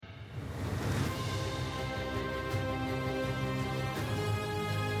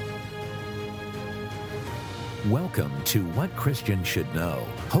Welcome to What Christians Should Know,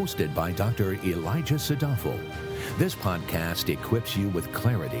 hosted by Dr. Elijah Sadafel. This podcast equips you with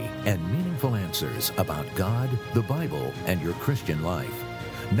clarity and meaningful answers about God, the Bible, and your Christian life.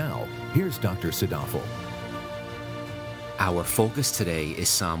 Now, here's Dr. Sadafel. Our focus today is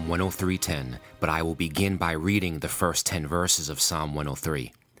Psalm 103:10, but I will begin by reading the first 10 verses of Psalm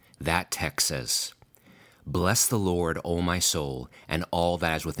 103. That text says, "Bless the Lord, O my soul, and all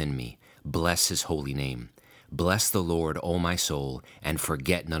that is within me. Bless his holy name. Bless the Lord, O my soul, and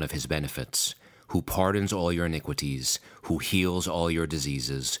forget none of his benefits, who pardons all your iniquities, who heals all your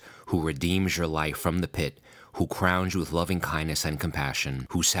diseases, who redeems your life from the pit, who crowns you with loving kindness and compassion,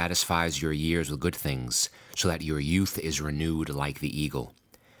 who satisfies your years with good things, so that your youth is renewed like the eagle.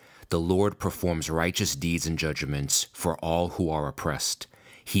 The Lord performs righteous deeds and judgments for all who are oppressed.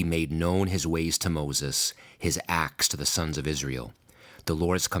 He made known his ways to Moses, his acts to the sons of Israel. The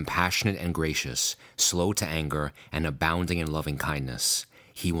Lord is compassionate and gracious, slow to anger, and abounding in loving kindness.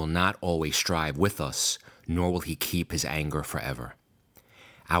 He will not always strive with us, nor will he keep his anger forever."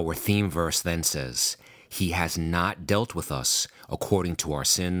 Our theme verse then says, "He has not dealt with us according to our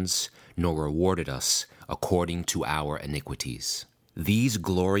sins, nor rewarded us according to our iniquities." These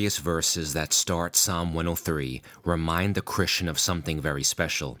glorious verses that start Psalm 103 remind the Christian of something very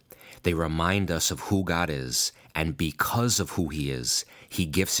special. They remind us of who God is, and because of who he is, he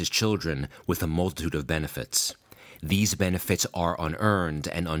gifts his children with a multitude of benefits. These benefits are unearned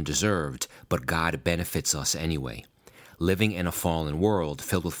and undeserved, but God benefits us anyway. Living in a fallen world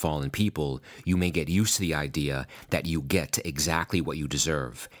filled with fallen people, you may get used to the idea that you get exactly what you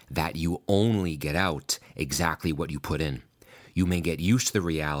deserve, that you only get out exactly what you put in. You may get used to the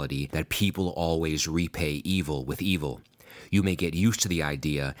reality that people always repay evil with evil. You may get used to the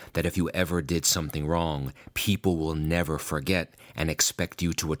idea that if you ever did something wrong, people will never forget and expect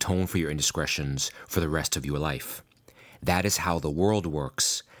you to atone for your indiscretions for the rest of your life. That is how the world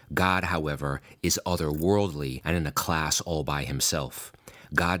works. God, however, is otherworldly and in a class all by himself.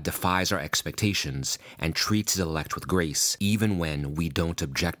 God defies our expectations and treats his elect with grace, even when we don't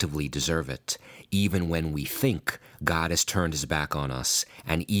objectively deserve it, even when we think God has turned his back on us,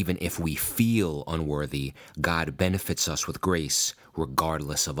 and even if we feel unworthy, God benefits us with grace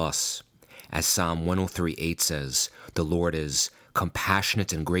regardless of us. As Psalm 103:8 says, the Lord is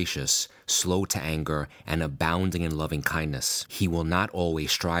compassionate and gracious, slow to anger, and abounding in loving kindness. He will not always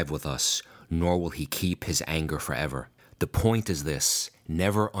strive with us, nor will he keep his anger forever. The point is this: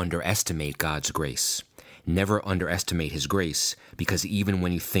 never underestimate God's grace. Never underestimate his grace, because even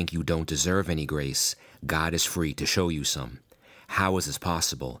when you think you don't deserve any grace, God is free to show you some. How is this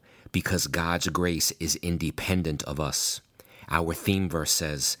possible? Because God's grace is independent of us. Our theme verse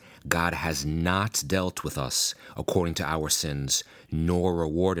says, "God has not dealt with us according to our sins, nor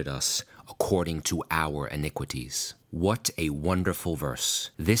rewarded us according to our iniquities." What a wonderful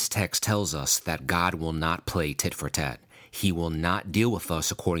verse. This text tells us that God will not play tit for tat. He will not deal with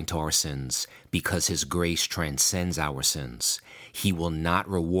us according to our sins, because his grace transcends our sins. He will not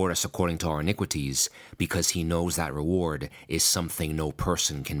reward us according to our iniquities, because he knows that reward is something no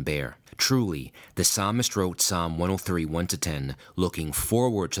person can bear. Truly, the psalmist wrote Psalm 103, 1-10, looking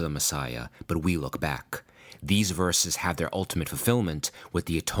forward to the Messiah, but we look back. These verses have their ultimate fulfillment with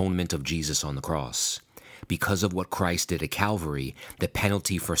the atonement of Jesus on the cross. Because of what Christ did at Calvary, the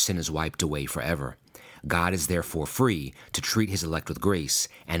penalty for sin is wiped away forever. God is therefore free to treat his elect with grace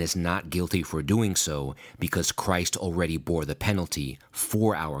and is not guilty for doing so because Christ already bore the penalty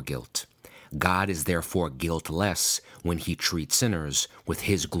for our guilt. God is therefore guiltless when he treats sinners with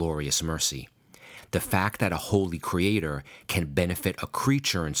his glorious mercy. The fact that a holy creator can benefit a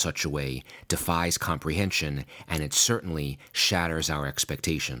creature in such a way defies comprehension, and it certainly shatters our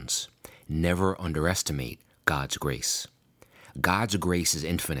expectations. Never underestimate God's grace. God's grace is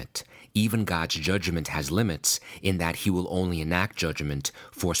infinite. Even God's judgment has limits in that he will only enact judgment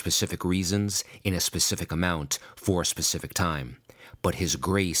for specific reasons in a specific amount for a specific time. But his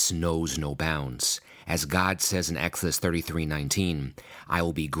grace knows no bounds. As God says in Exodus 33:19, "I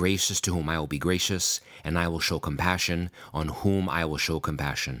will be gracious to whom I will be gracious, and I will show compassion on whom I will show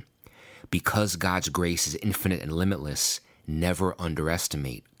compassion." Because God's grace is infinite and limitless, never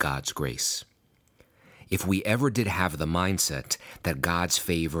underestimate God's grace. If we ever did have the mindset that God's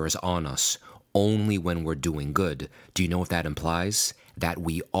favor is on us only when we're doing good, do you know what that implies? That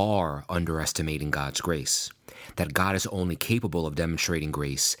we are underestimating God's grace. That God is only capable of demonstrating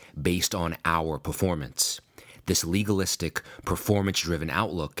grace based on our performance. This legalistic, performance-driven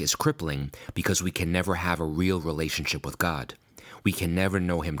outlook is crippling because we can never have a real relationship with God. We can never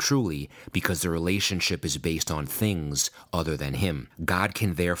know him truly because the relationship is based on things other than him. God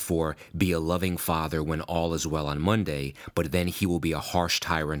can therefore be a loving father when all is well on Monday, but then he will be a harsh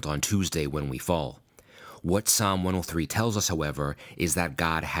tyrant on Tuesday when we fall. What Psalm 103 tells us, however, is that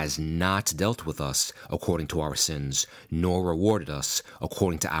God has not dealt with us according to our sins, nor rewarded us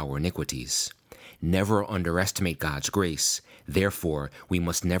according to our iniquities. Never underestimate God's grace. Therefore, we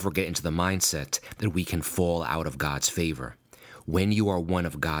must never get into the mindset that we can fall out of God's favor. When you are one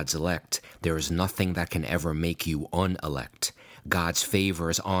of God's elect, there is nothing that can ever make you unelect. God's favor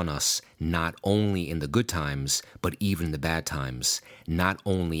is on us not only in the good times, but even in the bad times. Not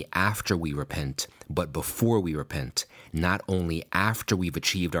only after we repent, but before we repent. Not only after we've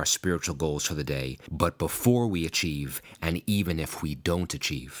achieved our spiritual goals for the day, but before we achieve, and even if we don't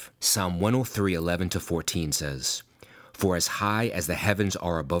achieve. Psalm 103, 11-14 says, "For as high as the heavens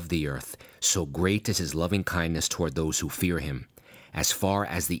are above the earth, so great is his loving kindness toward those who fear him. As far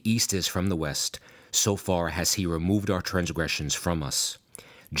as the east is from the west, so far has he removed our transgressions from us.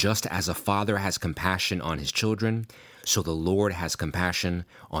 Just as a father has compassion on his children, so the Lord has compassion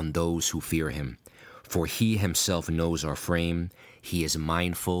on those who fear him. For he himself knows our frame. He is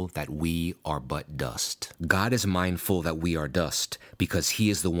mindful that we are but dust." God is mindful that we are dust because he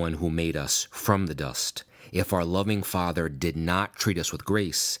is the one who made us from the dust. If our loving Father did not treat us with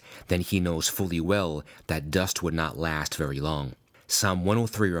grace, then he knows fully well that dust would not last very long. Psalm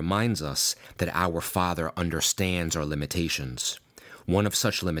 103 reminds us that our Father understands our limitations. One of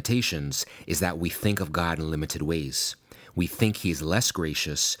such limitations is that we think of God in limited ways. We think he is less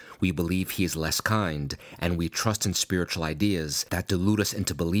gracious, we believe he is less kind, and we trust in spiritual ideas that delude us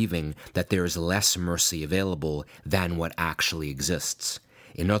into believing that there is less mercy available than what actually exists.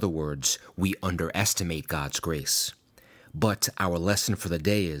 In other words, we underestimate God's grace. But our lesson for the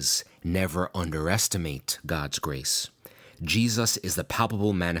day is never underestimate God's grace. Jesus is the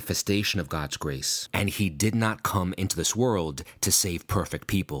palpable manifestation of God's grace, and he did not come into this world to save perfect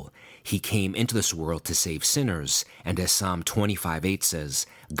people. He came into this world to save sinners, and as Psalm 25:8 says,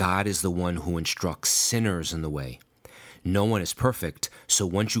 God is the one who instructs sinners in the way. No one is perfect, so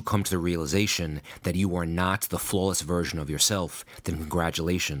once you come to the realization that you are not the flawless version of yourself, then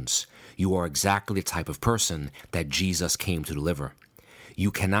congratulations. You are exactly the type of person that Jesus came to deliver.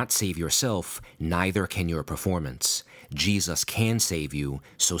 You cannot save yourself, neither can your performance. Jesus can save you,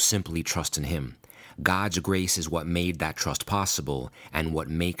 so simply trust in him. God's grace is what made that trust possible and what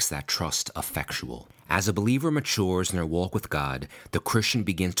makes that trust effectual. As a believer matures in their walk with God, the Christian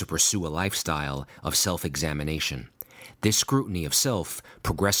begins to pursue a lifestyle of self-examination. This scrutiny of self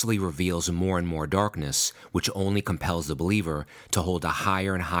progressively reveals more and more darkness, which only compels the believer to hold a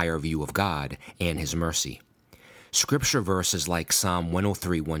higher and higher view of God and his mercy. Scripture verses like Psalm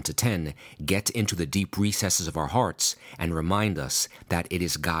 103, 1-10 get into the deep recesses of our hearts and remind us that it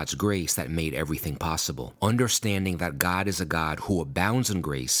is God's grace that made everything possible. Understanding that God is a God who abounds in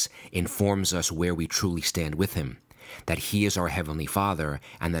grace informs us where we truly stand with him, that he is our Heavenly Father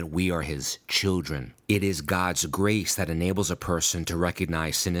and that we are his children. It is God's grace that enables a person to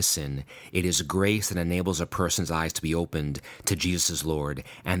recognize sin as sin. It is grace that enables a person's eyes to be opened to Jesus as Lord,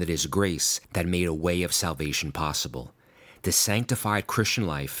 and it is grace that made a way of salvation possible. The sanctified Christian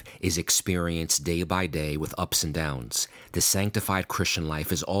life is experienced day by day with ups and downs. The sanctified Christian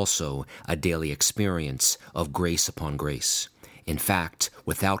life is also a daily experience of grace upon grace. In fact,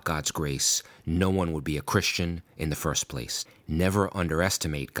 without God's grace, no one would be a Christian in the first place. Never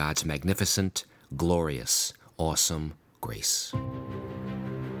underestimate God's magnificent, glorious, awesome grace.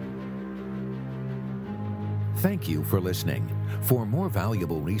 Thank you for listening. For more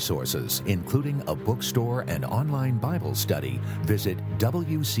valuable resources, including a bookstore and online Bible study, visit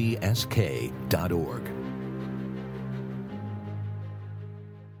wcsk.org.